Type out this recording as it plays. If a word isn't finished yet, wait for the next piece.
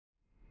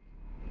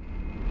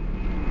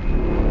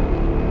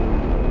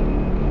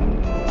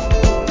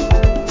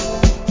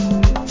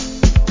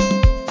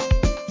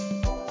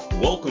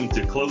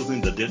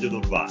Closing the Digital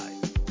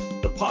Divide,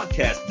 the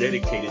podcast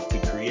dedicated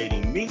to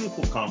creating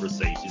meaningful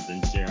conversations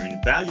and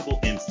sharing valuable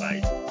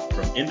insights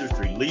from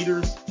industry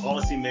leaders,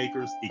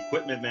 policymakers,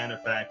 equipment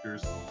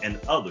manufacturers, and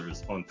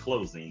others on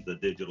closing the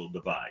digital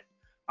divide.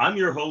 I'm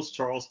your host,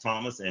 Charles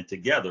Thomas, and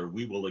together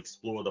we will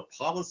explore the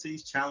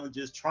policies,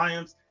 challenges,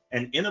 triumphs,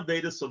 and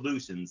innovative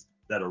solutions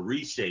that are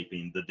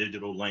reshaping the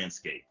digital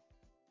landscape.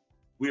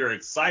 We are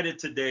excited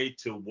today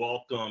to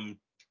welcome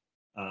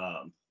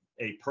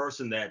a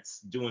person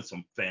that's doing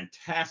some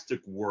fantastic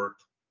work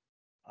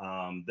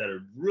that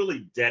are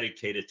really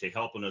dedicated to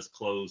helping us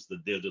close the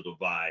digital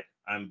divide.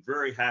 I'm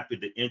very happy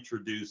to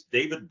introduce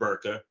David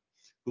Berka,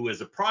 who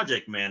is a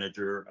project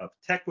manager of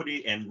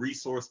Techquity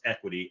Resource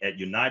Equity at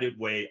United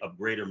Way of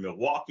Greater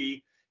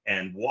Milwaukee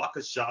and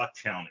Waukesha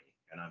County.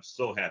 And I'm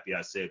so happy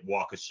I said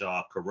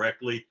Waukesha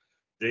correctly.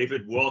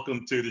 David,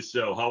 welcome to the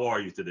show. How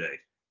are you today?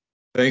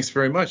 Thanks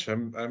very much.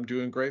 I'm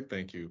doing great.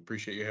 Thank you.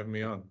 Appreciate you having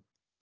me on.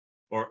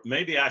 Or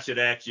maybe I should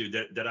ask you,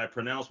 did I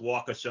pronounce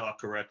Waukesha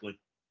correctly?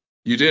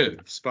 You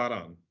did. Spot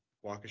on.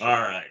 Waukesha.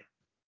 All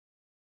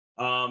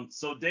right.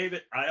 So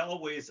David, I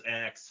always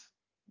ask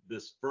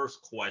this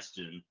first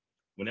question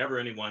whenever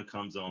anyone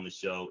comes on the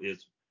show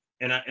is,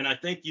 and I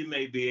think you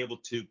may be able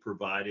to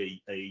provide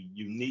a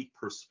unique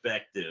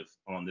perspective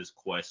on this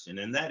question,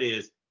 and that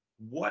is,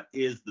 what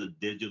is the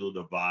digital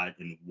divide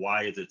and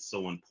why is it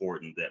so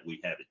important that we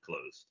have it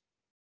closed?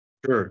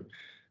 Sure.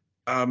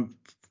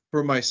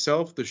 For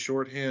myself, the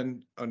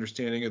shorthand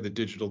understanding of the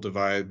digital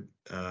divide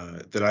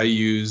that I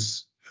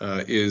use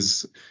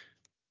is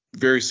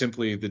very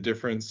simply the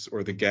difference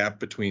or the gap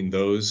between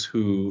those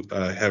who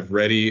have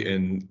ready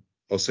and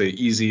I'll say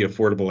easy,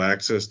 affordable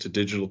access to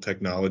digital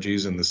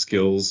technologies and the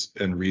skills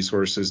and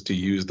resources to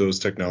use those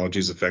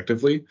technologies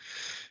effectively,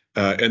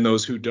 and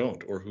those who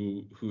don't or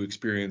who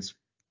experience,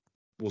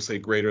 we'll say,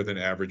 greater than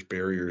average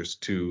barriers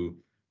to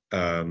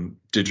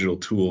digital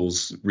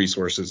tools,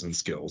 resources, and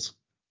skills.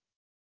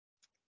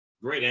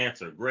 Great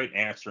answer.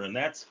 And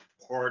that's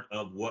part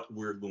of what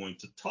we're going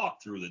to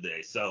talk through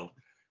today. So,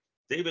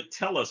 David,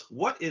 tell us,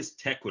 what is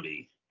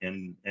Techquity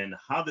and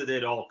how did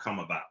it all come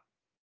about?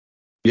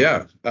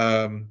 Yeah.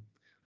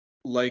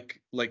 Like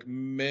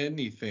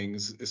many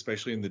things,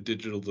 especially in the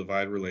digital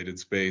divide related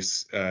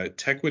space,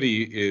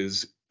 Techquity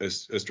is a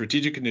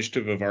strategic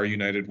initiative of our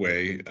United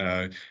Way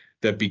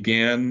that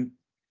began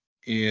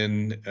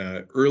in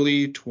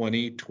early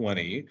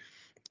 2020.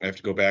 I have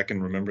to go back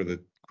and remember the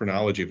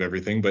chronology of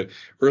everything, but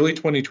early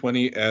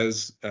 2020,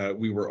 as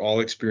we were all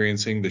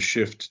experiencing the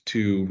shift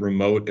to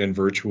remote and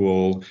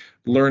virtual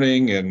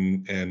learning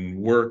and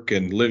work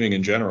and living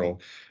in general.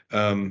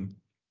 And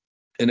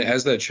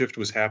as that shift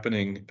was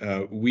happening,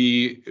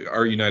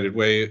 our United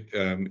Way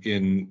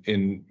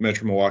in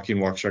Metro Milwaukee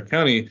and Waukesha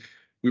County,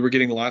 we were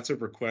getting lots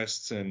of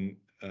requests and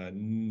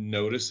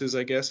notices,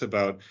 I guess,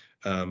 about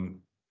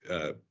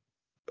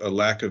a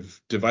lack of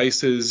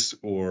devices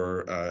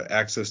or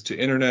access to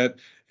internet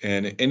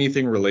and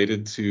anything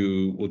related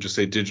to, we'll just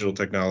say, digital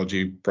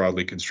technology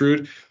broadly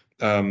construed.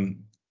 And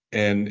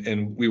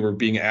we were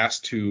being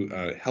asked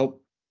to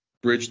help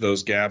bridge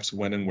those gaps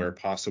when and where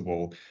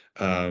possible.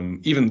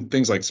 Even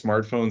things like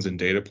smartphones and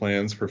data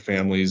plans for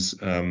families,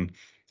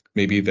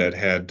 maybe that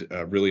had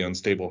really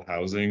unstable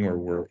housing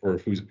or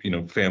who's,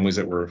 families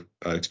that were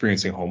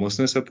experiencing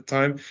homelessness at the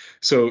time.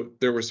 So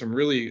there were some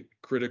really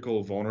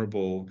critical,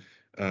 vulnerable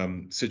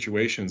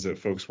situations that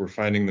folks were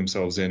finding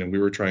themselves in, and we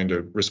were trying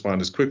to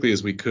respond as quickly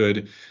as we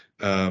could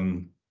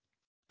to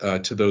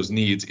those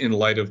needs in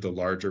light of the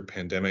larger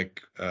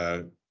pandemic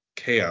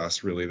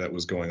chaos, really, that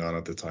was going on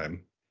at the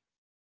time.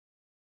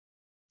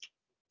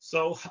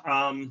 So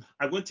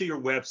I went to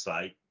your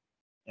website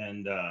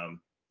and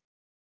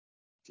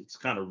it's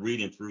kind of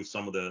reading through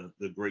some of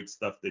the great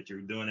stuff that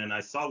you're doing. And I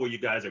saw where you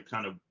guys are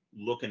kind of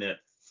looking at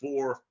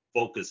 4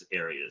 focus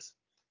areas: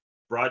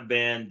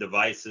 broadband,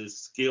 devices,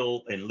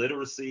 skill and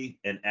literacy,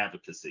 and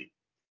advocacy.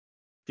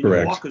 Can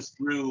Correct. You walk us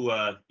through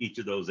each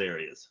of those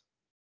areas?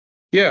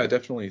 Yeah,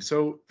 definitely.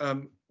 So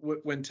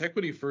when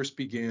Techquity first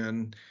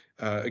began,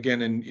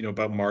 again in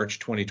about March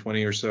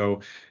 2020 or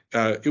so,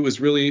 it was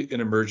really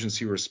an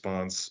emergency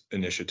response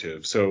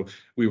initiative. So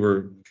we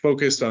were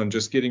focused on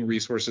just getting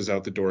resources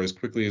out the door as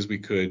quickly as we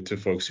could to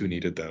folks who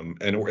needed them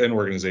and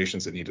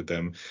organizations that needed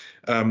them.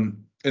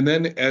 And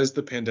then as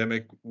the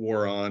pandemic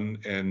wore on,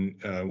 and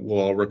we'll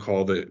all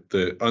recall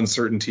the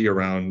uncertainty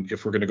around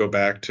if we're going to go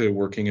back to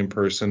working in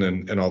person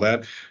and all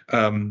that,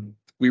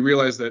 we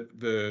realized that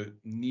the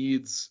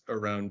needs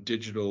around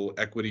digital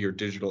equity or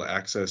digital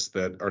access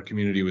that our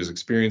community was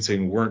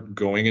experiencing weren't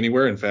going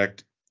anywhere. In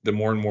fact, the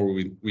more and more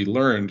we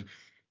learned,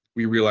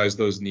 we realized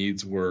those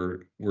needs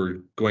were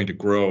going to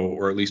grow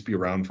or at least be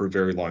around for a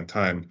very long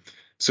time.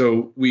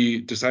 So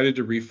we decided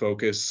to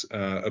refocus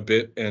a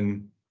bit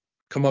and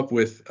come up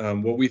with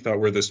what we thought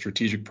were the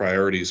strategic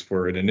priorities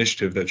for an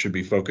initiative that should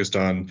be focused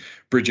on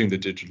bridging the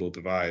digital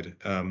divide.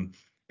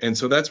 And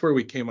so that's where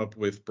we came up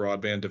with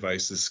broadband,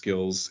 devices,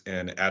 skills,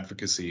 and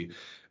advocacy.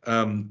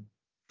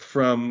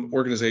 from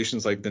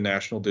organizations like the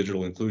National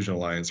Digital Inclusion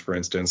Alliance, for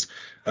instance.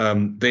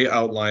 They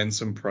outline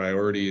some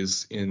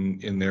priorities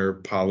in their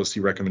policy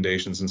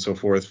recommendations and so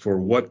forth for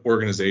what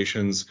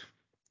organizations,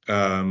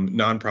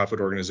 nonprofit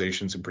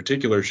organizations in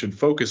particular, should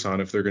focus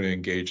on if they're going to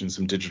engage in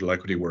some digital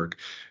equity work.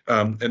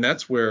 And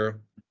that's where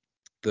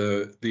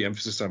the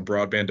emphasis on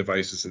broadband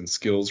devices and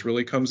skills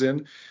really comes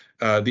in.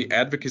 The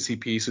advocacy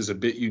piece is a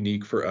bit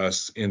unique for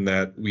us in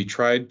that we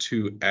tried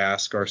to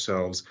ask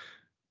ourselves,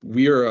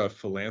 we are a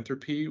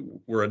philanthropy,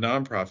 we're a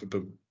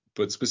nonprofit,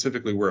 but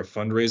specifically we're a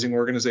fundraising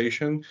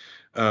organization,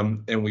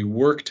 and we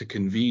work to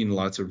convene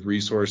lots of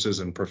resources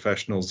and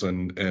professionals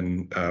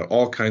and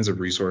all kinds of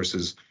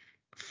resources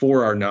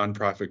for our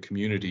nonprofit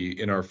community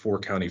in our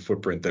 4-county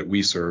footprint that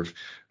we serve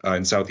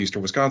in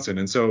southeastern Wisconsin.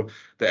 And so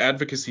the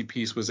advocacy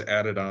piece was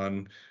added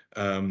on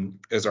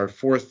as our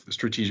 4th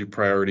strategic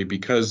priority,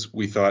 because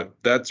we thought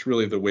that's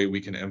really the way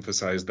we can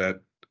emphasize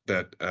that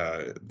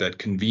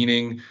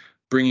convening,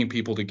 bringing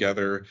people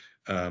together,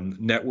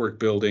 network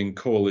building,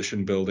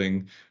 coalition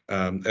building,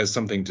 as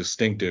something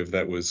distinctive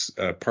that was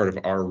part of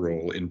our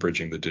role in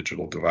bridging the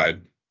digital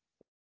divide.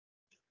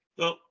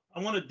 Well, I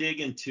want to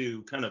dig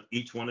into kind of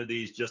each one of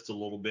these just a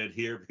little bit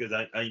here, because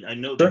I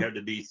know Sure. there had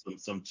to be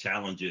some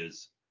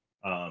challenges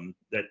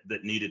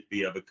that needed to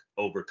be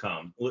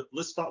overcome.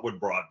 Let's start with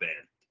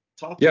broadband.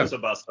 Talk to Yeah. us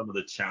about some of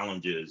the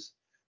challenges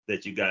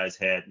that you guys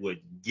had with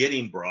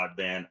getting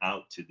broadband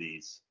out to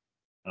these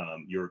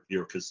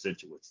your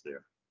constituents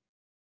there.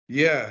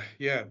 Yeah.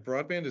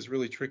 Broadband is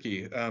really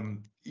tricky.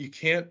 You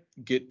can't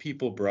get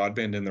people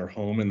broadband in their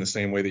home in the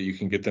same way that you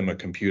can get them a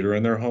computer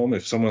in their home.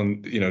 If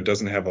someone,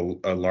 doesn't have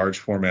a large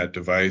format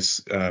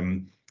device,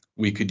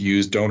 we could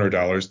use donor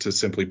dollars to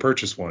simply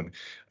purchase one.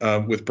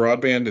 With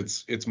broadband,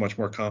 it's much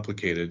more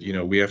complicated.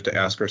 We have to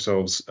ask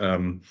ourselves,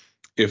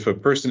 if a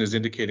person is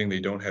indicating they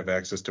don't have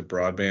access to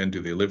broadband,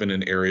 do they live in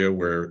an area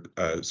where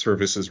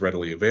service is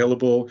readily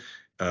available?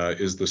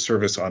 Is the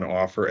service on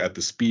offer at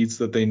the speeds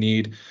that they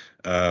need?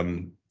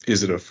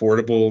 Is it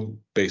affordable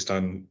based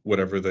on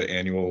whatever the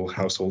annual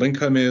household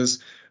income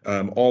is?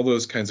 All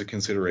those kinds of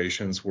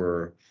considerations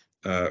are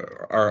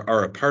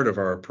a part of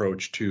our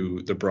approach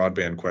to the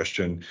broadband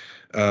question.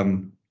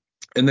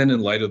 And then in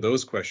light of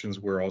those questions,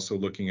 we're also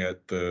looking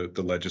at the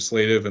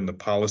legislative and the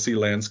policy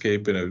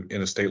landscape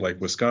in a state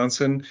like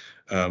Wisconsin.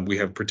 We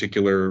have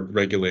particular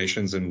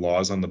regulations and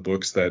laws on the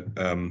books that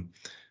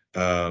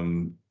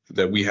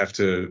we have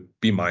to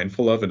be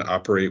mindful of and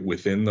operate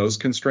within those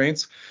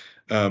constraints.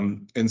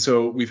 And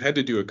so we've had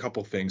to do a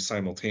couple things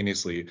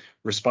simultaneously.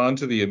 Respond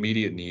to the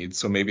immediate needs.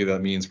 So maybe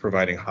that means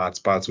providing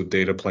hotspots with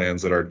data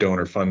plans that are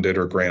donor funded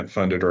or grant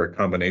funded or a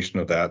combination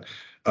of that,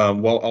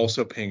 while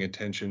also paying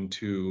attention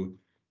to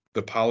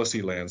the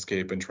policy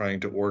landscape and trying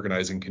to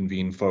organize and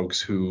convene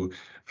folks who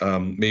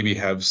maybe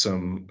have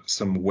some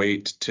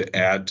weight to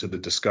add to the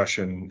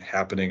discussion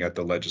happening at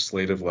the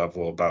legislative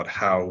level about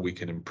how we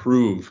can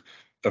improve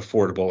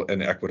affordable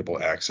and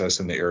equitable access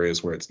in the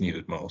areas where it's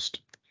needed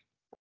most.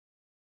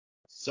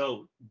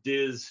 So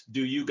do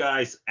you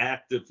guys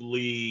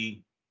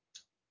actively,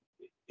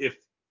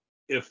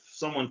 if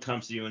someone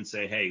comes to you and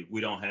say, hey, we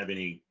don't have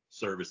any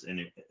service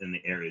in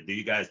the area, do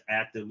you guys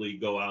actively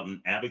go out and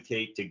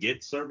advocate to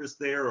get service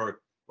there,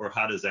 or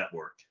how does that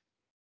work?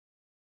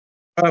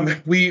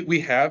 We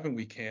have and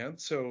we can.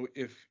 So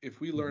if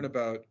we learn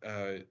about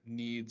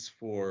needs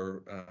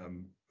for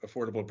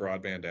affordable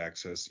broadband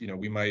access,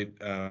 we might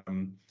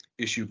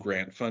issue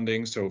grant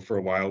funding. So for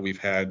a while, we've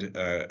had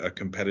a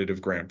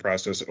competitive grant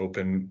process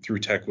open through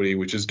Techquity,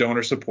 which is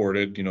donor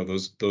supported.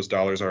 Those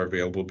dollars are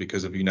available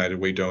because of United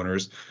Way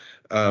donors.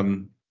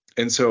 And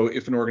so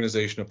if an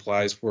organization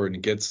applies for it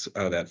and gets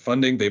that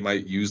funding, they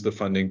might use the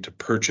funding to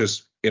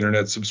purchase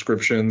internet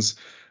subscriptions,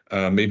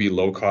 maybe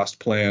low cost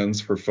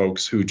plans for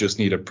folks who just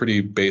need a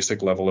pretty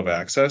basic level of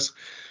access.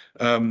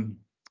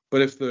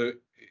 But if the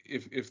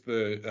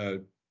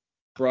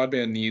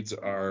broadband needs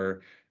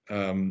are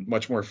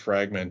much more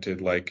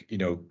fragmented, like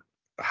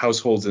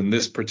households in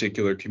this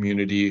particular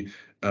community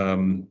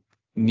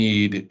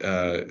need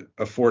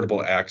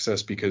affordable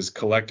access because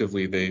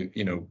collectively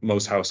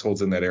most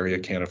households in that area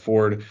can't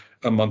afford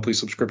a monthly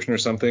subscription or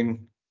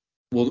something,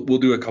 we'll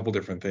do a couple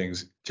different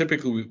things.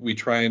 Typically, we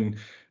try and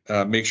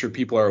make sure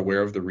people are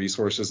aware of the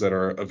resources that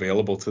are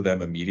available to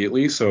them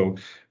immediately. So,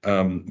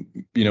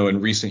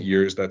 in recent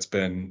years, that's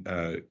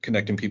been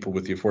connecting people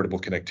with the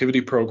Affordable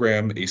Connectivity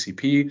Program,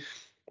 ACP.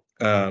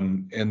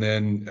 And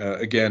then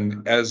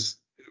again,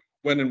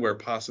 when and where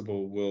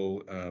possible,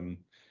 we'll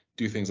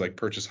do things like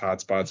purchase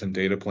hotspots and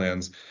data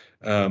plans.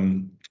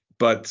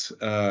 But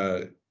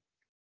the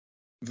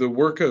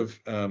work of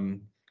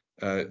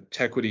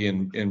Techquity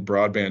and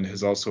broadband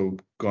has also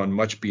gone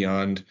much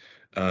beyond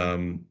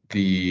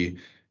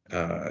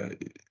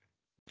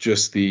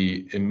just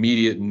the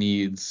immediate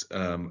needs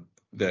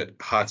that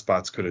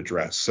hotspots could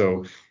address.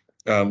 So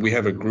we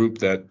have a group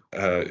that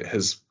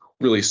has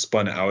really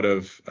spun out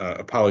of,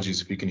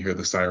 apologies if you can hear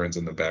the sirens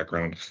in the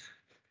background.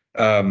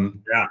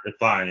 Yeah, it's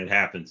fine. It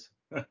happens.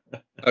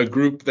 A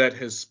group that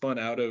has spun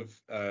out of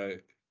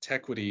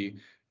Techquity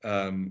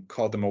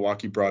called the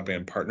Milwaukee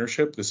Broadband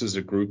Partnership. This is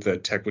a group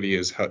that Techquity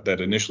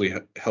that initially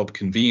helped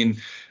convene,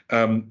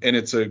 and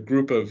it's a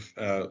group of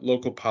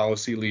local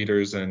policy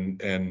leaders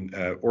and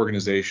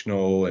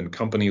organizational and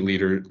company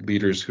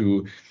leaders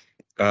who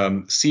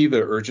see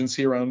the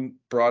urgency around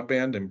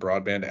broadband and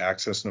broadband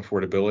access and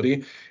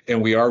affordability.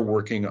 And we are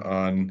working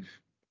on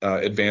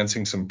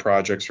advancing some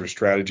projects or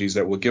strategies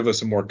that will give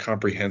us a more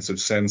comprehensive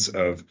sense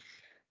of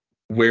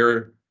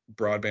where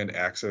broadband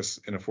access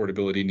and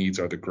affordability needs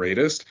are the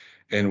greatest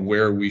and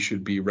where we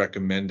should be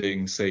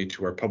recommending, say,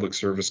 to our Public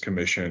Service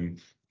Commission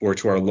or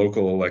to our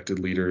local elected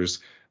leaders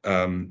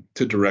to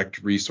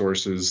direct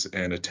resources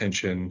and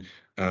attention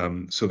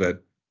so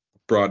that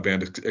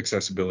broadband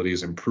accessibility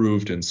is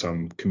improved in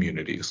some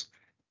communities.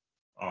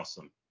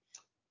 Awesome.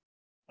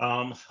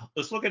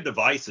 Let's look at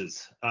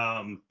devices.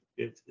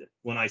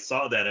 When I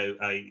saw that,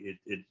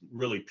 it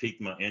really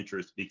piqued my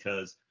interest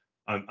because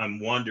I'm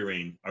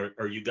wondering,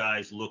 are you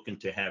guys looking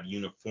to have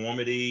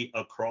uniformity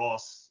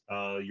across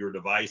your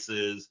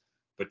devices,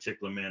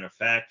 particular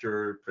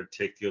manufacturer,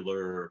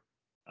 particular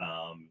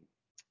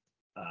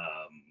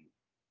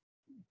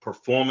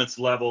performance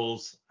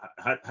levels?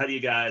 How do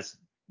you guys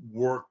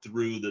work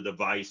through the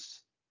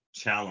device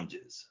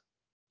challenges?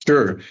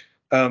 Sure.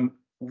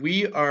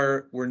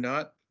 We're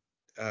not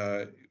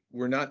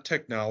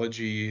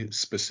technology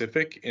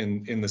specific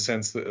in the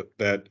sense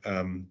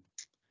that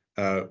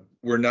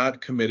we're not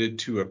committed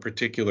to a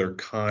particular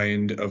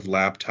kind of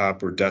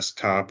laptop or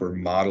desktop or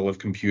model of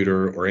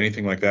computer or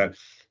anything like that.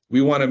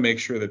 We want to make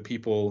sure that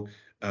people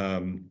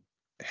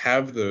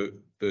have the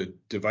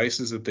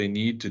devices that they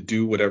need to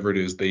do whatever it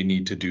is they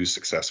need to do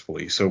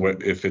successfully. So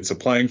if it's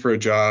applying for a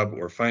job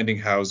or finding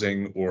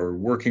housing or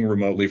working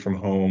remotely from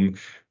home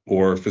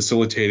or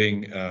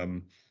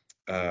facilitating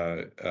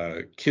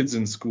kids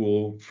in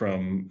school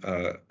from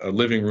a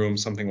living room,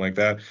 something like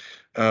that.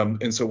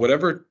 And so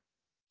whatever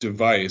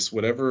device,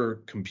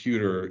 whatever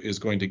computer is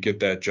going to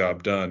get that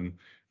job done,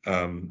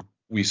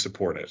 we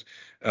support it.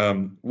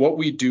 What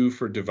we do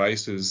for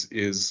devices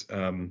is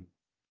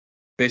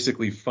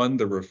basically fund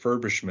the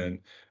refurbishment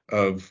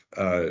of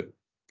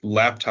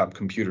laptop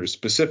computers,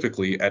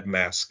 specifically at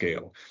mass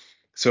scale.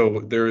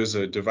 So there is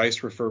a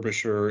device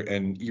refurbisher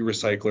and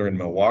e-recycler in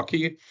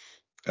Milwaukee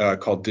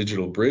called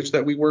Digital Bridge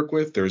that we work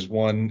with. There's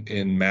one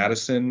in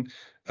Madison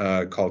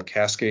called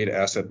Cascade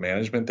Asset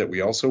Management that we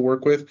also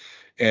work with.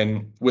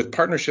 And with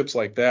partnerships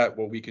like that,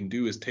 what we can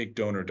do is take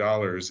donor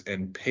dollars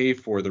and pay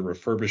for the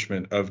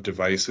refurbishment of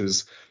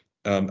devices,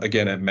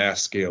 again, at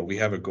mass scale. We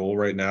have a goal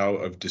right now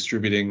of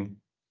distributing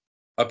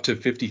up to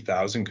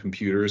 50,000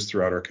 computers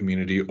throughout our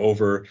community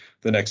over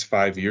the next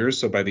 5 years.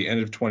 So by the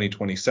end of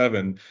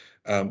 2027,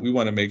 we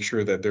want to make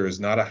sure that there is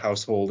not a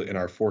household in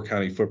our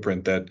 4-county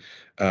footprint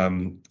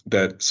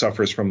that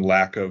suffers from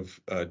lack of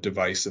a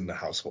device in the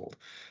household.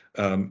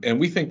 And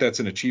we think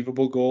that's an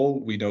achievable goal.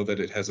 We know that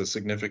it has a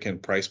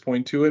significant price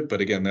point to it, but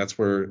again, that's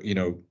where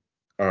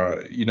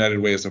United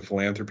Way as a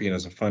philanthropy and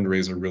as a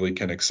fundraiser really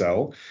can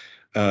excel.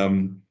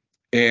 And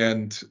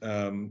it's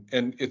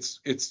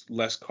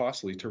less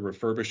costly to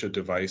refurbish a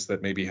device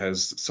that maybe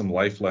has some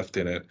life left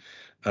in it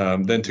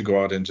than to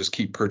go out and just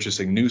keep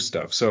purchasing new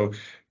stuff. So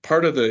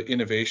part of the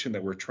innovation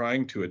that we're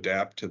trying to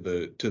adapt to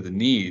the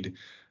need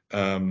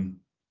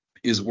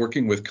is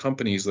working with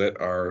companies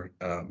that are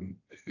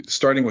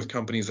starting with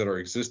companies that are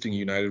existing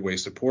United Way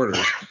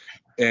supporters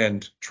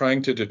and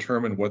trying to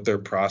determine what their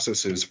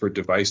process is for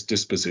device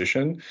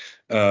disposition.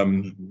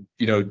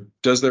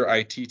 Does their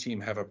IT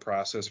team have a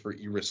process for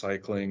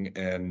e-recycling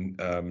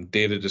and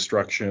data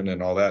destruction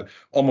and all that?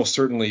 Almost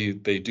certainly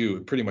they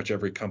do. Pretty much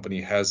every company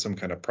has some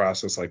kind of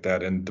process like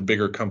that. And the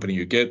bigger company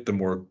you get, the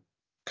more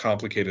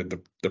complicated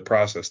the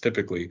process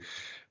typically.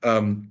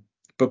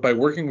 But by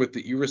working with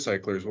the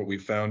e-recyclers, what we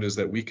found is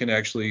that we can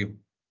actually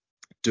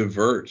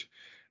divert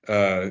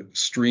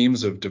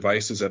streams of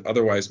devices that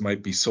otherwise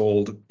might be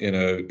sold in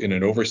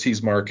an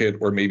overseas market,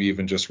 or maybe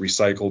even just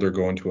recycled or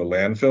go into a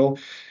landfill.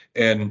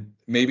 And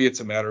maybe it's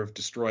a matter of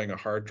destroying a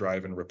hard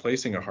drive and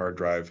replacing a hard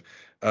drive,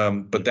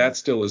 but that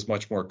still is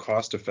much more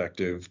cost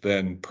effective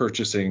than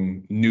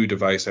purchasing new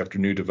device after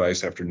new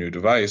device after new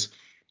device,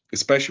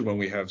 especially when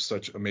we have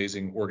such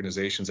amazing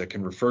organizations that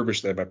can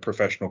refurbish them at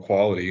professional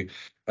quality,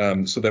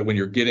 so that when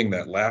you're getting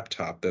that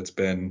laptop that's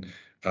been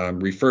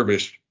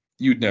refurbished,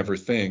 you'd never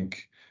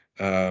think,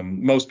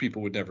 most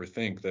people would never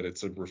think that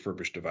it's a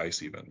refurbished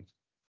device even.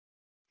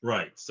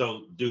 Right.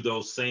 So do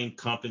those same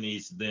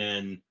companies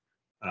then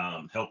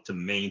help to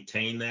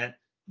maintain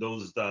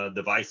those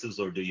devices,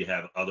 or do you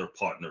have other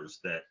partners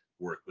that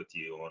work with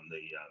you on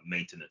the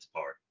maintenance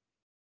part?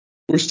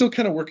 We're still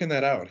kind of working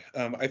that out.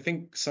 I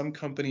think some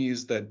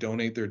companies that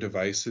donate their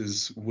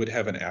devices would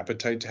have an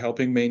appetite to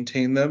helping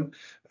maintain them.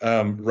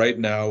 Right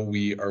now,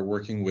 we are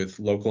working with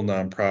local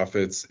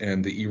nonprofits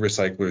and the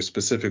e-recyclers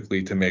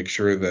specifically to make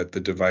sure that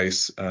the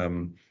device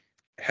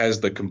has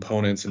the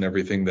components and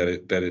everything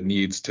that it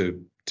needs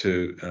to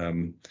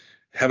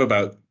have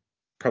about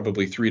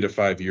probably 3 to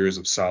 5 years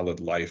of solid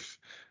life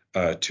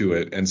to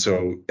it. And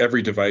so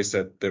every device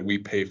that we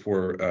pay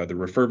for the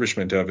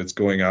refurbishment of, it's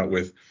going out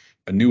with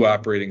a new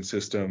operating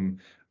system,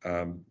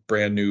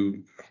 brand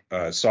new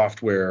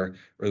software,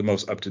 or the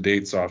most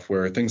up-to-date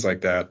software, things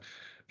like that.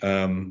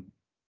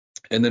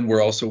 And then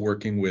we're also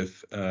working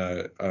with,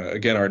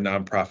 again, our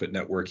nonprofit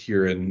network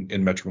here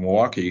in Metro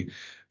Milwaukee,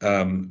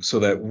 so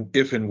that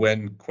if and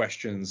when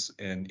questions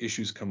and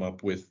issues come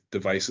up with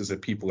devices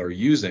that people are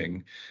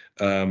using,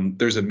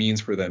 there's a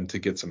means for them to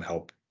get some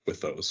help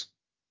with those.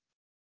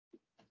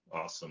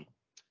 Awesome.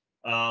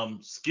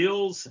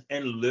 Skills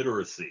and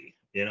literacy.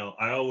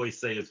 I always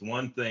say it's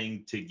one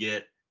thing to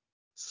get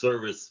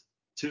service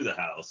to the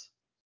house.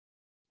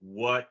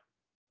 What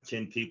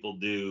can people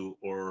do,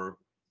 or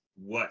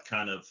what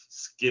kind of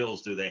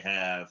skills do they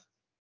have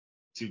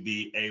to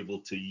be able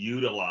to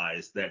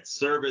utilize that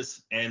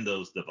service and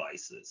those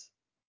devices?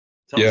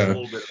 Tell us a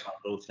little bit about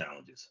those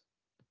challenges.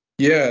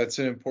 Yeah, it's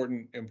an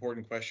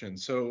important question.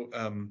 So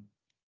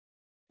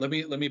let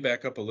me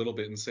back up a little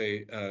bit and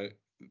say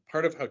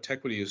part of how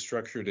Techquity is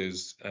structured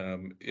is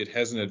it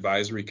has an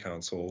advisory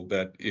council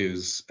that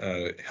is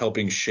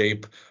helping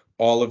shape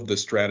all of the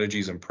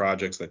strategies and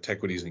projects that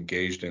Techquity is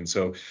engaged in.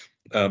 So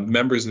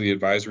members of the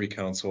advisory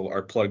council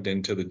are plugged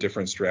into the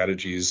different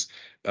strategies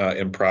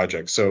and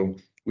projects. So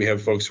we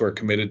have folks who are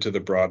committed to the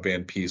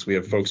broadband piece. We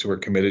have folks who are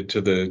committed to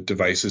the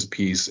devices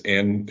piece,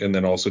 and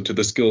then also to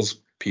the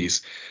skills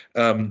piece.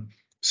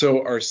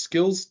 So our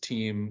skills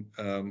team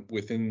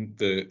within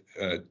the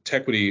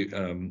Techquity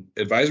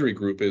advisory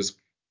group is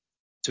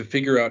to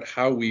figure out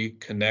how we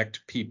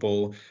connect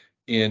people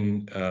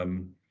in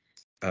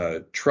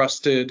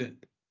trusted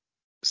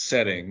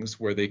settings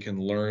where they can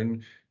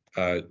learn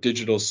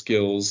digital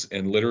skills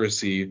and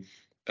literacy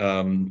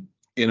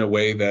in a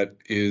way that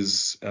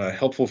is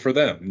helpful for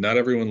them. Not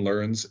everyone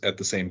learns at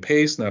the same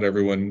pace. Not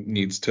everyone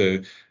needs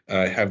to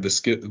have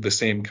the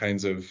same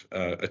kinds of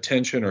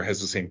attention or has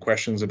the same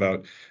questions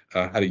about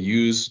how to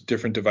use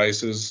different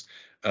devices.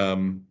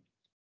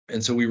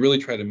 And so we really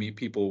try to meet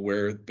people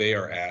where they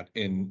are at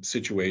in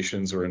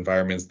situations or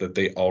environments that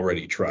they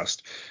already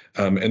trust.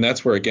 And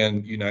that's where,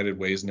 again, United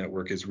Ways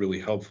Network is really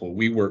helpful.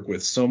 We work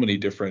with so many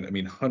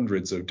different,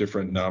 hundreds of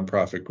different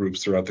nonprofit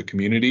groups throughout the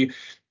community.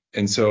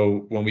 And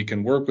so when we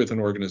can work with an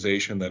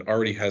organization that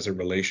already has a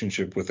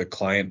relationship with a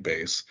client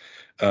base,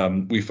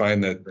 we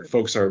find that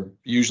folks are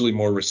usually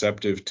more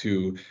receptive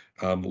to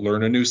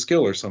learn a new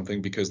skill or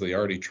something because they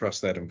already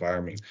trust that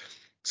environment.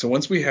 So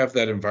once we have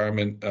that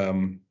environment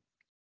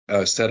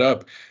set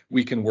up,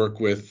 we can work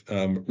with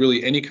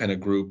really any kind of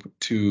group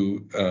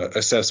to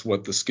assess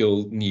what the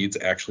skill needs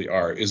actually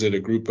are. Is it a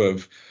group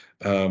of,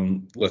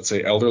 let's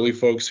say, elderly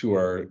folks who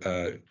are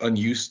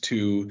unused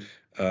to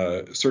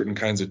certain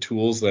kinds of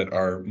tools that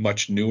are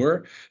much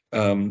newer,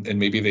 and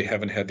maybe they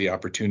haven't had the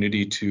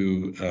opportunity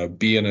to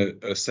be in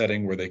a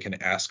setting where they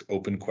can ask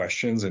open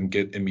questions and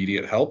get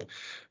immediate help?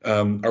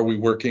 Are we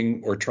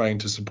working or trying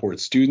to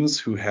support students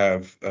who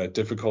have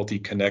difficulty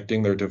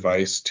connecting their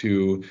device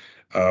to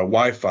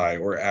Wi-Fi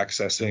or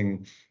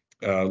accessing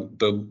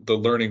the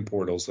learning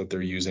portals that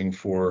they're using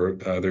for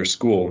their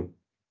school?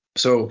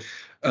 So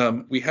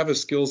we have a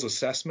skills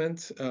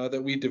assessment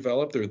that we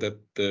developed, or that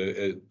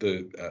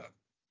the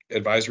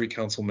advisory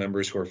council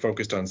members who are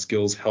focused on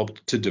skills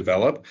helped to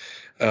develop.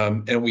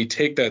 And we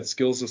take that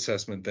skills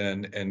assessment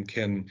then and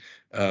can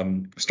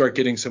start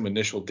getting some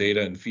initial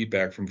data and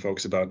feedback from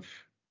folks about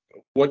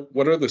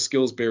what are the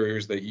skills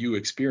barriers that you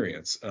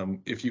experience?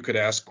 If you could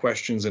ask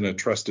questions in a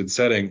trusted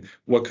setting,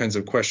 what kinds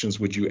of questions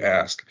would you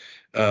ask?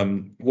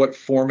 What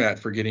format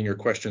for getting your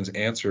questions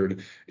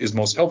answered is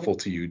most helpful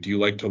to you? Do you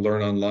like to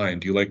learn online?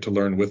 Do you like to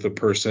learn with a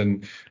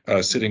person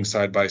sitting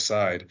side by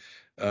side?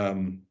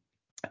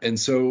 And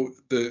so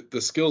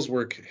the skills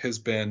work has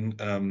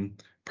been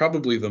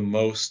probably the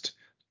most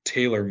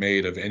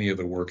tailor-made of any of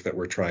the work that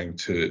we're trying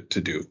to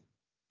do.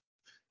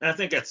 And I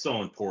think that's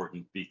so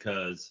important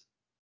because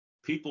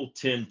people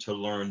tend to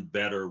learn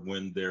better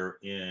when they're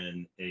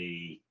in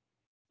a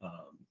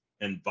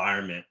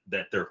environment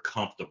that they're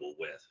comfortable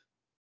with.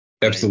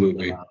 Right?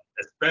 Absolutely.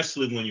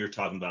 Especially when you're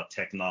talking about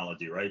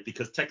technology, right?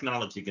 Because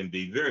technology can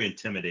be very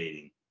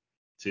intimidating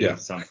to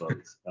some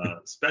folks,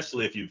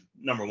 especially if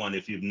number one,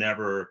 if you've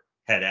never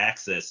had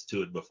access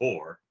to it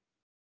before,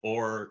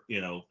 or,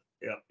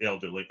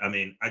 elderly.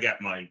 I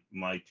got my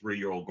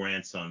 3-year-old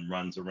grandson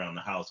runs around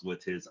the house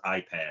with his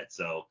iPad,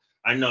 so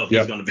I know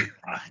he's going to be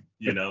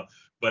fine,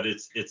 but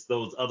it's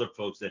those other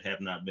folks that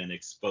have not been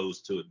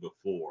exposed to it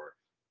before,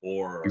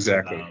 or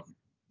exactly.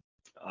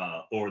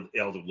 Or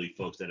elderly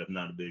folks that have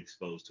not been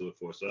exposed to it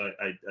before. So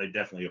I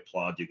definitely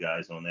applaud you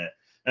guys on that.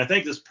 And I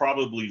think this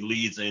probably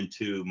leads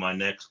into my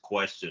next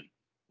question.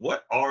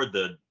 What are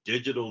the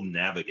digital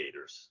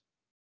navigators?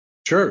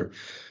 Sure.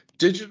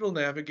 Digital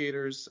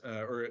navigators,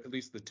 or at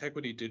least the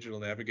Techquity Digital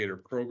Navigator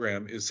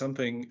program, is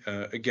something,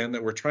 again,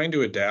 that we're trying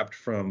to adapt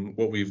from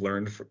what we've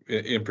learned,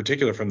 in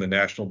particular from the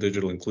National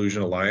Digital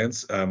Inclusion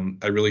Alliance.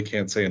 I really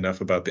can't say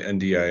enough about the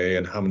NDIA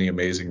and how many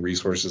amazing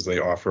resources they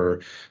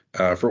offer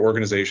for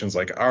organizations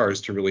like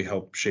ours to really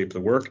help shape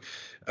the work.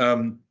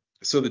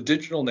 So the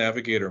digital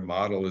navigator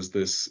model is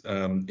this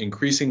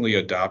increasingly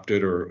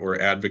adopted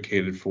or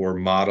advocated for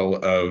model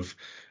of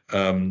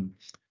um,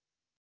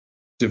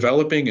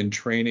 developing and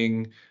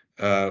training,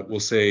 we'll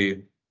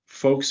say,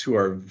 folks who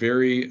are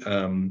very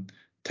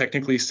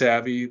technically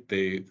savvy.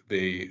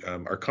 They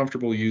are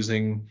comfortable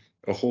using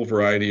a whole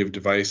variety of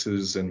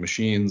devices and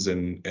machines,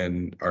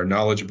 and are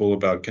knowledgeable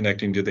about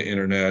connecting to the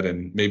internet,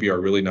 and maybe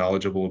are really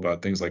knowledgeable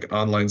about things like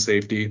online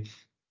safety.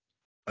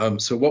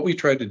 So what we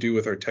tried to do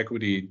with our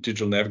Techquity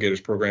Digital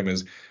Navigators program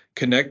is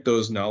connect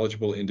those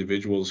knowledgeable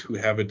individuals who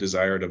have a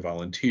desire to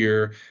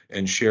volunteer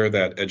and share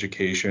that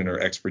education or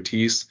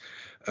expertise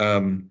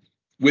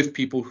with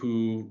people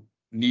who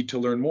need to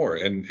learn more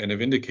and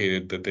have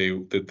indicated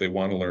that they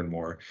want to learn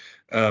more.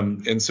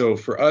 And so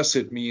for us,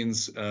 it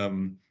means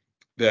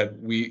that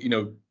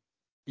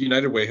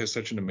United Way has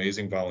such an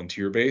amazing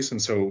volunteer base.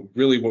 And so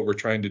really what we're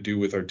trying to do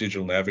with our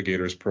Digital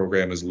Navigators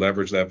program is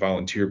leverage that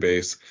volunteer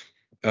base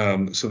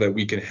so that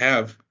we can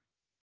have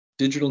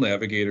digital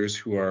navigators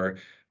who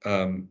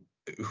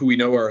we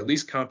know are at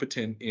least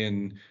competent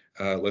in,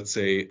 let's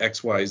say,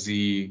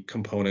 XYZ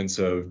components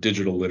of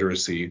digital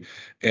literacy,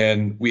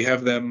 and we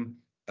have them,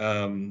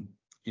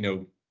 you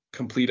know,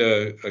 complete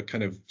a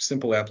kind of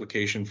simple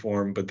application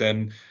form, but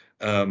then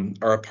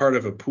are a part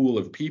of a pool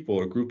of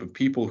people, a group of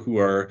people who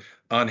are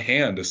on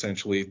hand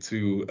essentially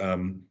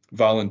to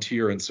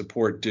volunteer and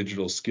support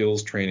digital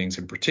skills trainings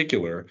in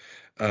particular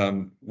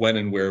when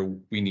and where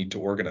we need to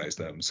organize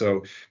them.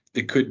 So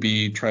it could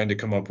be trying to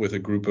come up with a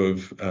group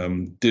of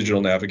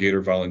digital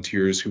navigator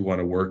volunteers who want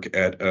to work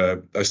at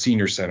a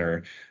senior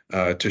center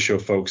to show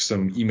folks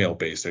some email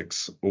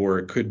basics, or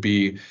it could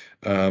be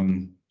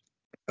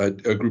a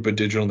group of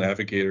digital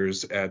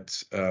navigators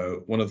at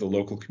one of the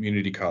local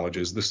community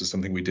colleges. This is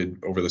something we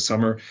did over the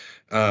summer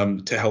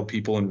to help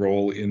people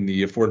enroll in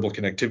the Affordable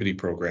Connectivity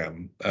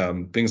Program.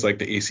 Things like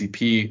the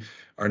ACP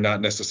are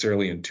not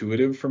necessarily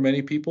intuitive for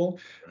many people.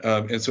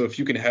 And so if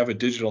you can have a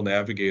digital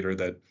navigator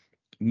that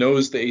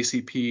knows the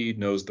ACP,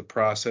 knows the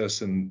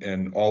process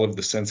and all of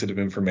the sensitive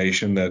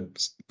information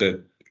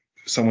that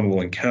someone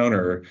will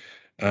encounter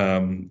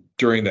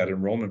during that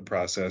enrollment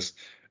process,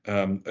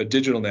 a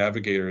digital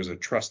navigator is a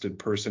trusted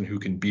person who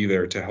can be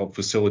there to help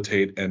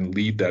facilitate and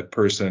lead that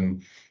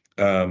person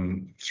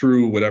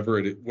through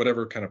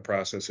whatever kind of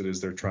process it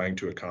is they're trying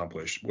to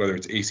accomplish, whether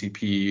it's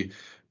ACP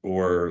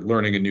or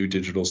learning a new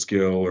digital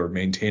skill or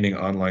maintaining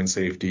online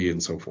safety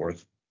and so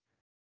forth.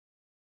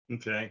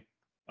 Okay.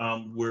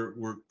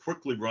 We're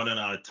quickly running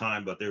out of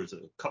time, but there's a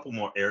couple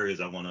more areas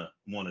I want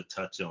to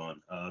touch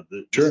on.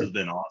 This Sure. has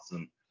been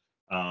awesome.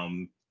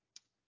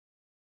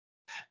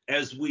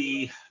 As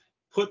we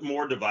put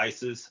more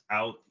devices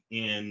out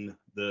in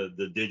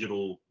the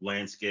digital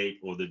landscape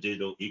or the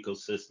digital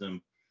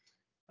ecosystem,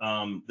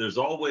 there's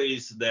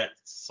always that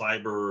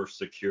cyber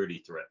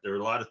security threat. There are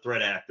a lot of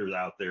threat actors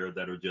out there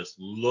that are just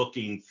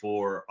looking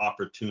for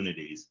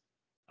opportunities.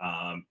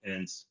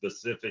 And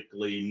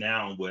specifically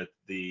now with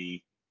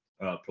the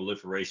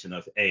proliferation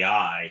of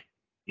AI,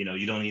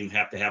 you don't even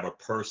have to have a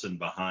person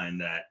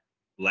behind that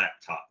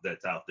laptop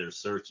that's out there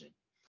searching.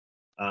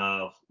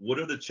 What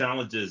are the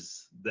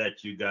challenges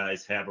that you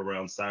guys have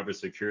around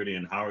cybersecurity,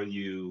 and how are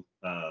you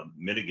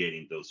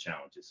mitigating those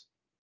challenges?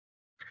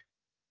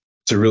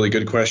 It's a really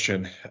good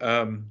question.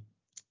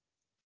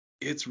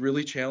 It's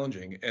really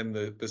challenging, and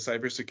the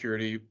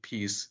cybersecurity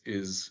piece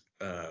is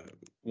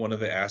one of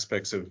the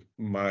aspects of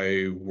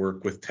my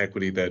work with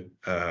Techquity that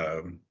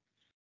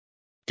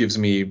gives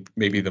me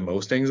maybe the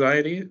most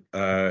anxiety.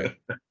 I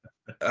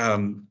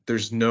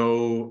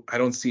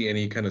don't see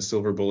any kind of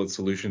silver bullet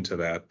solution to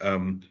that.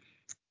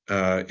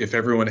 If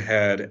everyone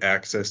had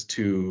access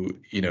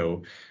to,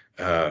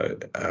 a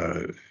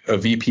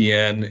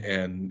VPN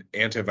and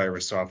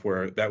antivirus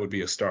software, that would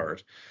be a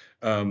start.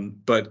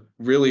 But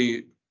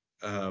really,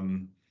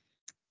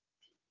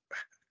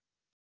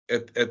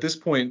 at this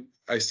point,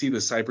 I see the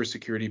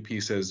cybersecurity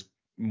piece as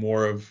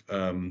more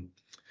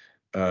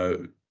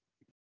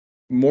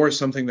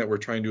something that we're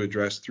trying to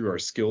address through our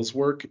skills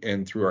work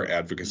and through our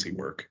advocacy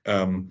work.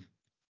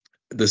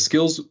 The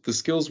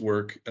skills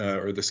work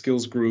or the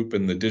skills group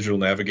and the digital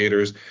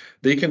navigators,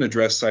 they can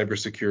address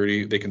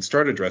cybersecurity. They can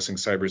start addressing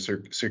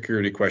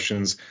cybersecurity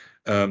questions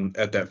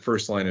at that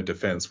first line of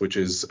defense, which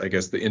is, I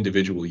guess, the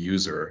individual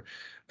user,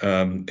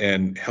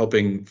 and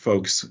helping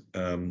folks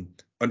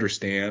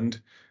understand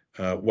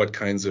what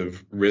kinds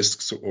of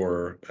risks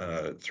or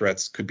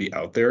threats could be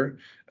out there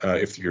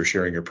if you're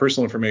sharing your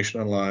personal information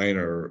online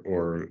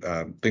or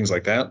things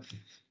like that.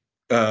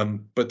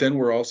 But then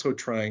we're also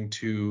trying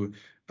to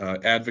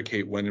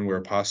advocate when and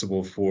where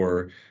possible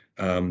for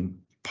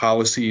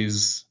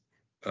policies,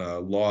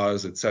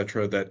 laws, et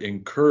cetera, that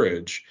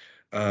encourage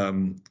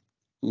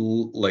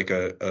like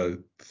a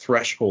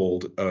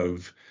threshold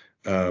of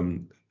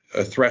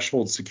a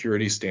threshold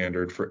security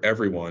standard for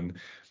everyone,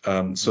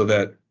 so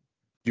that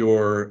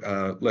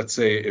let's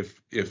say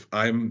if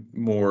I'm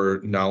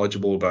more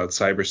knowledgeable about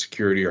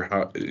cybersecurity or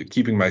how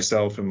keeping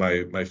myself and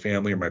my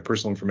family or my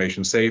personal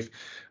information safe,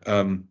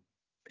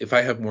 if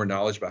I have more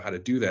knowledge about how to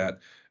do that,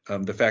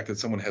 the fact that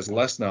someone has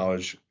less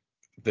knowledge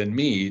than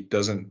me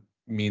doesn't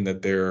mean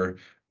that they're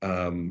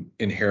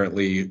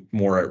inherently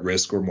more at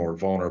risk or more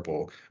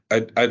vulnerable.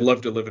 I'd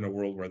love to live in a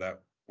world where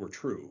that were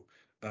true,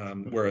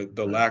 where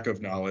the lack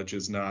of knowledge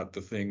is not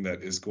the thing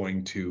that is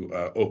going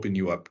to open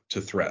you up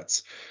to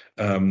threats.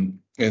 And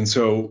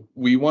so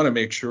we want to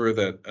make sure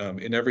that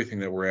in everything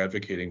that we're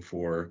advocating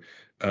for,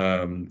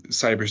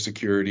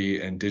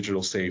 cybersecurity and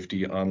digital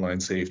safety, online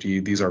safety,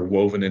 these are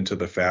woven into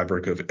the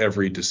fabric of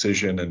every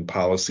decision and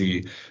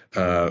policy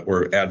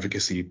or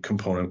advocacy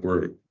component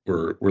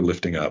we're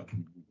lifting up.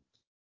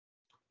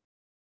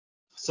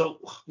 So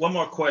one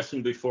more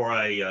question before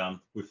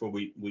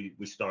we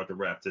start to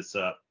wrap this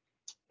up.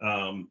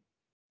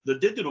 The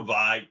digital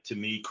divide to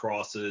me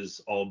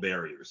crosses all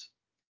barriers.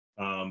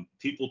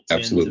 People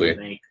tend Absolutely. to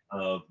think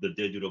of the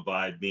digital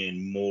divide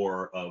being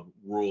more of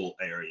rural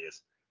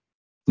areas.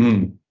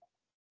 Mm.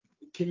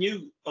 Can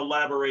you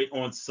elaborate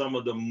on some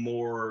of the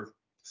more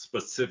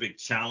specific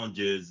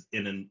challenges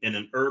in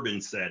an urban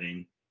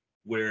setting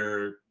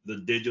where the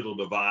digital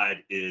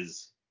divide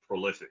is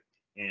prolific,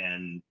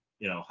 and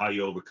how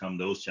you overcome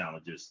those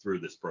challenges through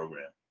this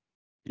program?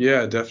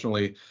 Yeah,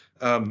 definitely.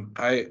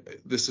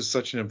 This is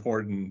such an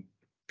important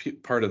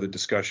part of the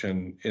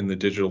discussion in the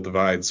digital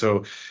divide.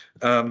 So,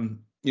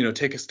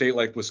 take a state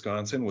like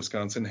Wisconsin.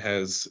 Wisconsin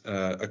has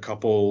a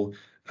couple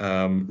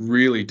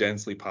really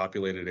densely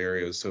populated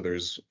areas. So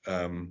there's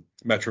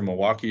Metro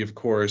Milwaukee, of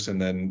course,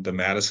 and then the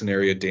Madison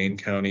area, Dane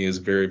County is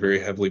very, very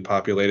heavily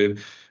populated.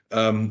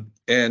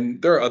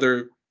 And there are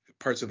other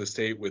parts of the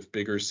state with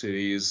bigger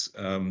cities.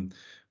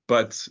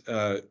 But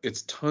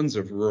it's tons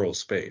of rural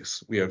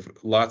space. We have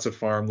lots of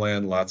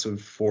farmland, lots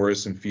of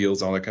forests and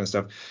fields, all that kind of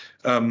stuff.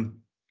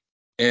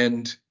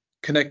 And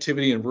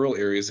connectivity in rural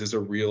areas is a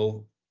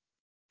real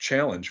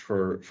challenge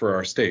for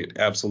our state.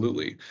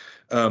 Absolutely.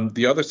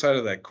 The other side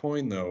of that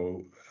coin,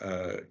 though,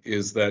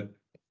 is that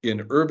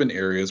in urban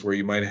areas where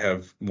you might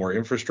have more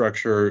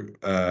infrastructure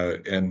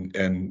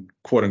and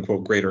quote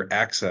unquote greater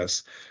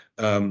access,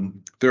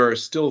 there are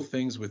still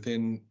things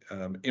within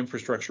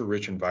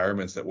infrastructure-rich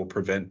environments that will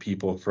prevent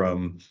people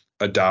from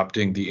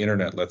adopting the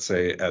internet, let's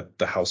say, at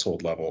the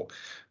household level.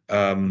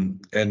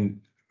 And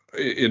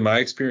in my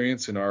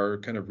experience, in our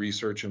kind of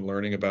research and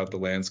learning about the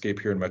landscape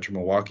here in Metro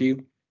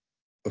Milwaukee,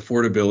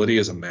 affordability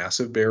is a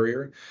massive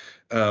barrier.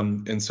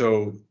 And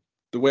so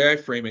the way I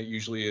frame it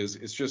usually is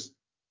it's just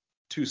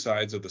two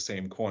sides of the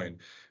same coin.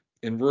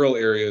 In rural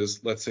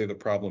areas, let's say the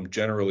problem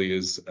generally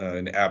is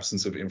an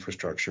absence of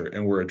infrastructure,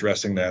 and we're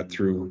addressing that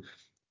through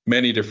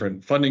many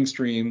different funding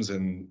streams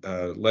and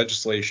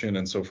legislation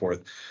and so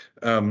forth.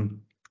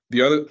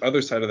 The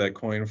other side of that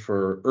coin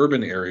for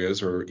urban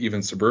areas or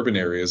even suburban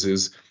areas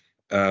is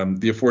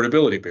the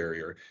affordability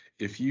barrier.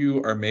 If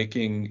you are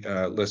making,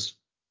 let's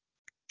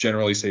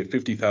generally say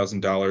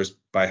 $50,000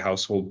 by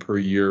household per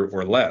year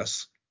or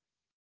less,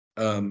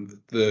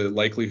 the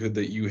likelihood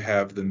that you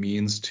have the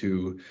means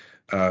to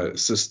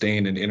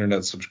sustain an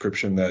internet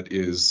subscription that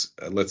is,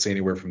 let's say,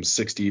 anywhere from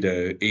 $60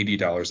 to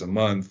 $80 a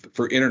month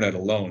for internet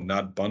alone,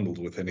 not bundled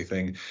with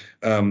anything,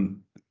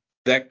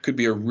 that could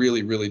be a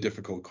really, really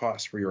difficult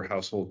cost for your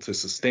household to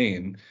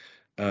sustain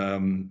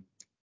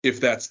if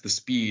that's the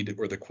speed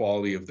or the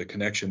quality of the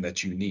connection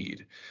that you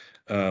need.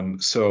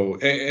 So,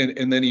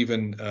 and then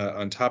even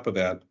on top of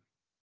that,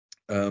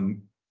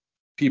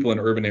 people in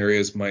urban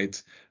areas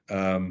might,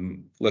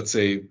 let's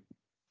say,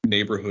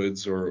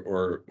 neighborhoods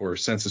or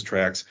census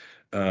tracts,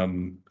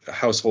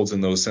 households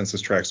in those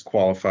census tracts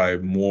qualify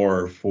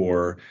more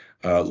for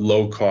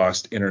low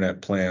cost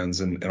internet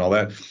plans and all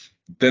that.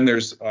 Then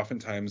there's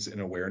oftentimes an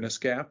awareness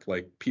gap,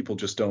 like people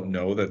just don't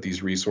know that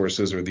these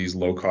resources or these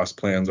low cost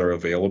plans are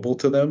available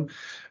to them.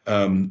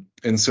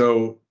 And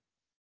so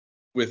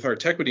with our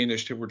Techquity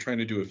initiative, we're trying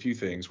to do a few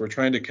things. We're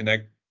trying to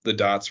connect the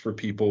dots for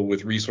people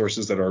with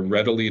resources that are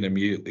readily and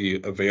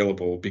immediately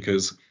available,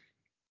 because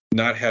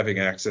not having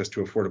access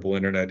to affordable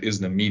internet is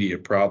an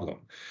immediate problem,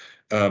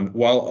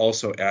 while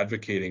also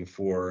advocating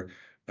for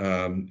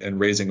and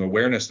raising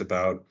awareness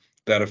about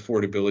that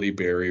affordability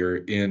barrier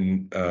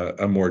in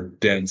a more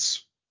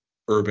dense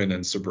urban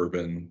and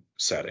suburban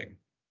setting.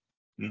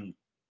 Mm.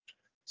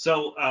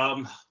 So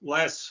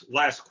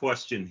last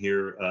question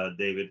here,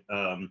 David.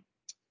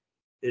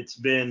 It's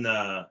been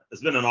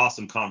an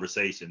awesome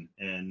conversation,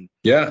 and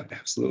yeah,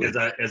 absolutely.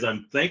 As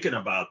I'm thinking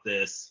about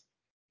this,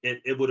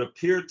 it would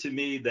appear to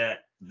me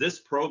that this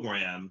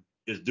program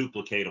is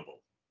duplicatable.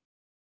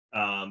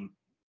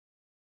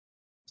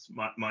 It's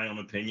my own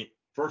opinion.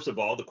 First of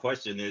all, the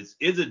question is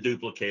it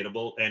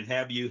duplicatable? And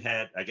have you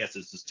had, I guess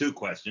this is two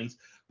questions,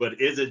 but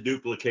is it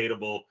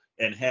duplicatable?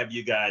 And have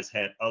you guys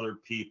had other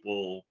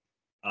people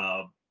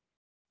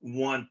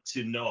want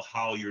to know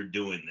how you're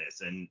doing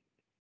this and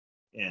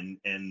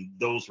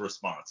those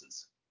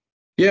responses?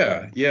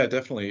 Yeah,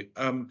 definitely.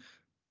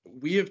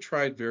 We have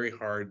tried very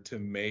hard to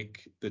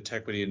make the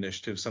Techquity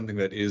initiative something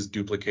that is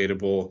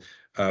duplicatable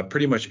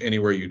pretty much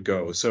anywhere you'd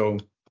go. So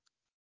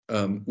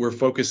we're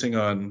focusing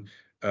on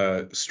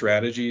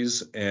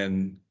strategies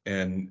and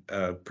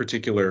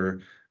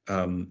particular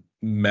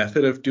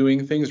method of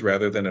doing things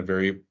rather than a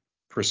very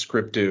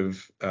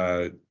prescriptive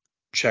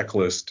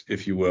checklist,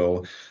 if you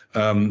will.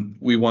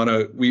 We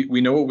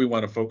know what we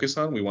want to focus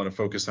on. We want to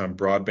focus on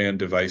broadband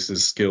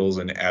devices, skills,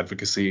 and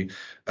advocacy.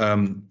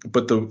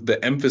 But the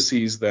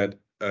emphases that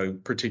a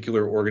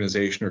particular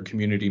organization or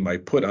community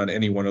might put on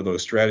any one of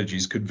those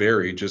strategies could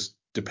vary just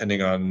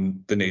depending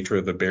on the nature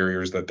of the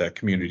barriers that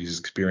community is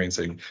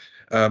experiencing.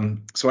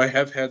 So I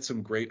have had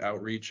some great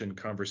outreach and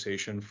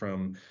conversation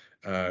from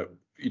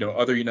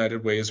other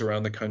United Ways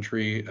around the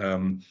country,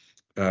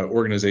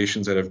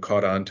 organizations that have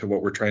caught on to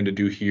what we're trying to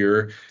do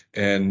here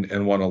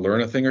and want to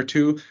learn a thing or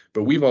two.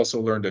 But we've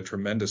also learned a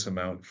tremendous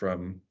amount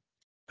from,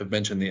 I've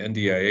mentioned the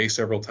NDIA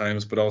several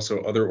times, but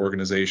also other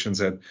organizations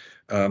that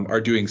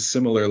are doing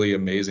similarly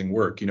amazing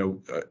work.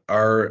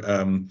 Our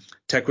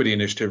Techquity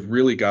initiative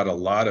really got a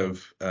lot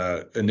of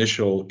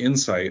initial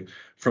insight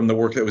from the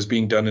work that was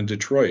being done in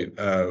Detroit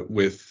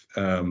with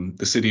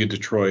the city of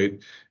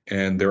Detroit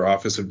and their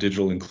Office of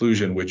Digital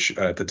Inclusion, which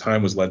at the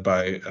time was led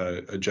by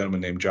a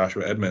gentleman named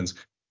Joshua Edmonds.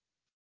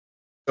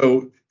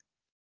 So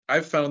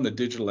I've found the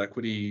digital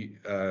equity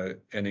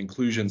and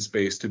inclusion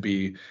space to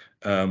be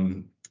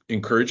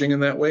encouraging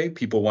in that way.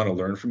 People want to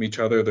learn from each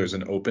other. There's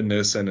an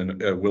openness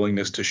and a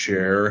willingness to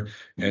share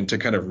and to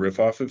kind of riff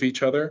off of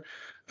each other.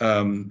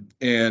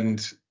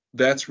 And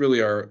that's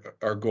really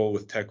our goal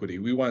with Techquity.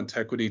 We want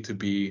Techquity to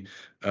be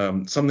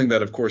something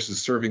that, of course,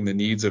 is serving the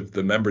needs of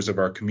the members of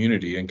our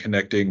community and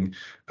connecting,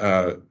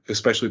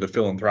 especially the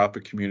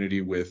philanthropic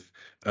community, with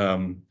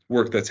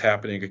work that's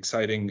happening,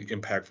 exciting,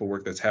 impactful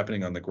work that's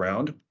happening on the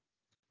ground.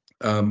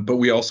 But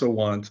we also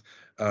want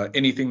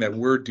anything that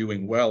we're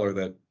doing well or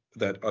that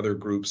other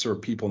groups or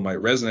people might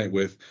resonate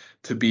with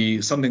to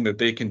be something that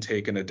they can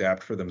take and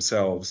adapt for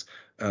themselves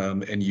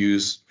and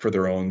use for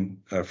their own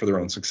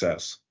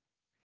success.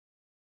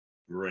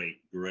 Great.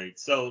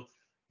 So,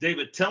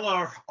 David, tell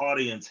our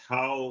audience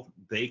how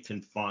they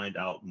can find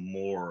out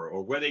more,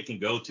 or where they can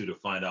go to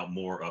find out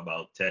more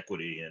about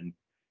Techquity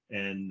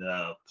and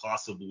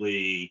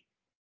possibly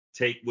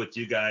take what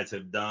you guys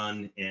have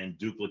done and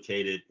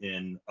duplicate it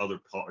in other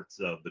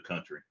parts of the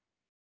country.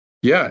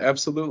 Yeah,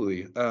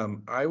 absolutely.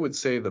 I would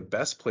say the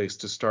best place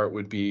to start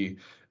would be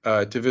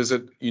to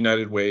visit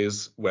United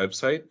Way's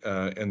website,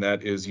 and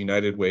that is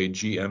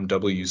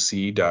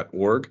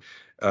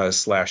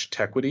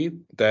unitedwaygmwc.org/Techquity.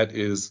 That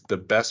is the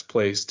best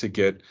place to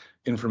get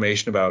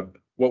information about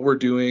what we're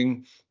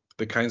doing,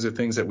 the kinds of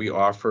things that we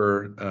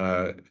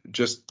offer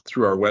just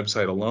through our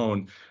website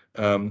alone.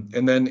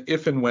 And then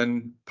if and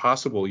when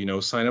possible,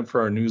 sign up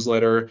for our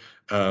newsletter.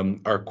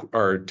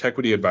 Our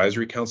Techquity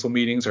Advisory Council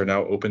meetings are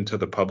now open to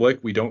the public.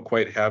 We don't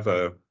quite have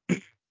a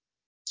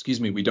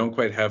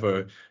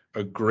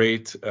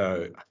great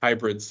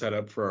hybrid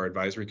setup for our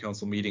Advisory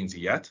Council meetings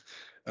yet,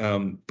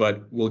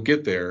 but we'll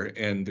get there.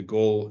 And the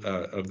goal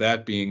of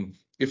that being,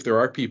 if there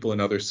are people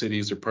in other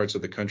cities or parts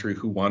of the country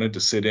who wanted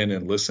to sit in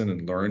and listen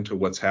and learn to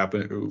what's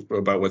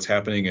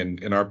happening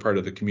in our part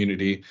of the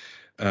community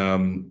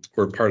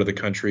or part of the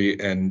country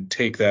and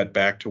take that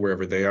back to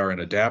wherever they are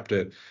and adapt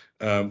it,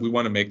 we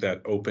want to make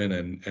that open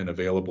and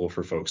available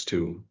for folks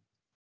too.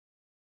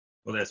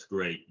 Well, that's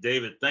great.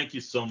 David, thank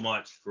you so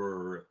much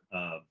for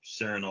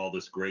sharing all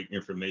this great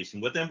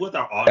information with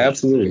our audience.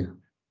 Absolutely.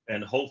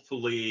 And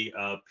hopefully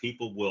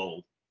people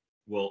will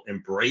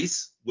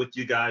embrace what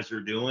you guys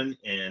are doing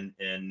and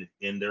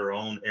in their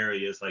own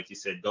areas. Like you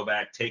said, go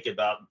back, take it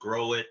out,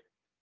 grow it,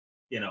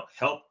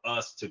 help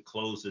us to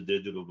close the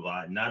digital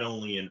divide, not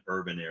only in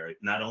urban areas,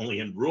 not only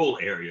in rural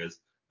areas,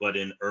 but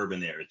in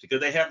urban areas, because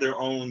they have their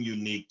own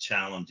unique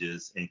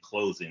challenges in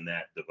closing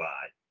that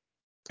divide.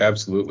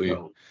 Absolutely.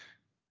 So,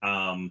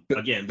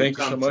 again, we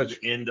come so to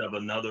the end of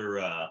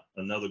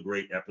another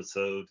great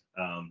episode.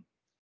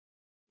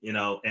 And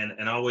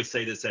I always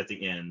say this at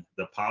the end: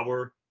 the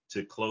power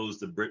to close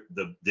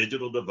the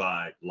digital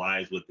divide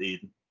lies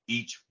within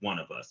each one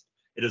of us.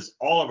 It is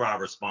all of our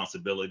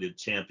responsibility to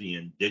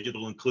champion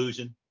digital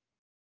inclusion,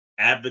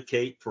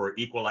 advocate for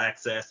equal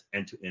access,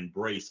 and to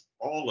embrace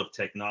all of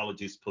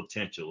technology's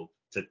potential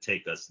to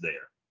take us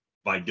there.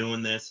 By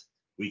doing this,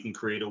 we can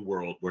create a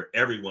world where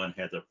everyone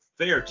has a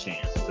fair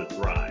chance to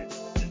thrive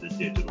in the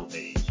digital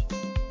age.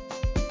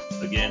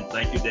 Again,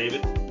 thank you,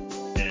 David.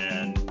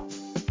 And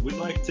we'd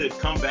like to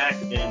come back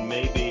and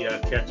maybe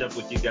catch up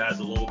with you guys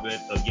a little bit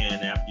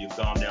again after you've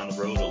gone down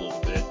the road a little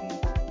bit, and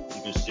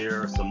you can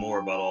share some more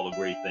about all the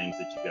great things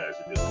that you guys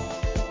are doing.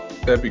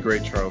 That'd be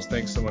great, Charles.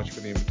 Thanks so much for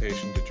the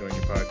invitation to join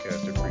your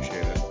podcast. I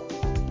appreciate it.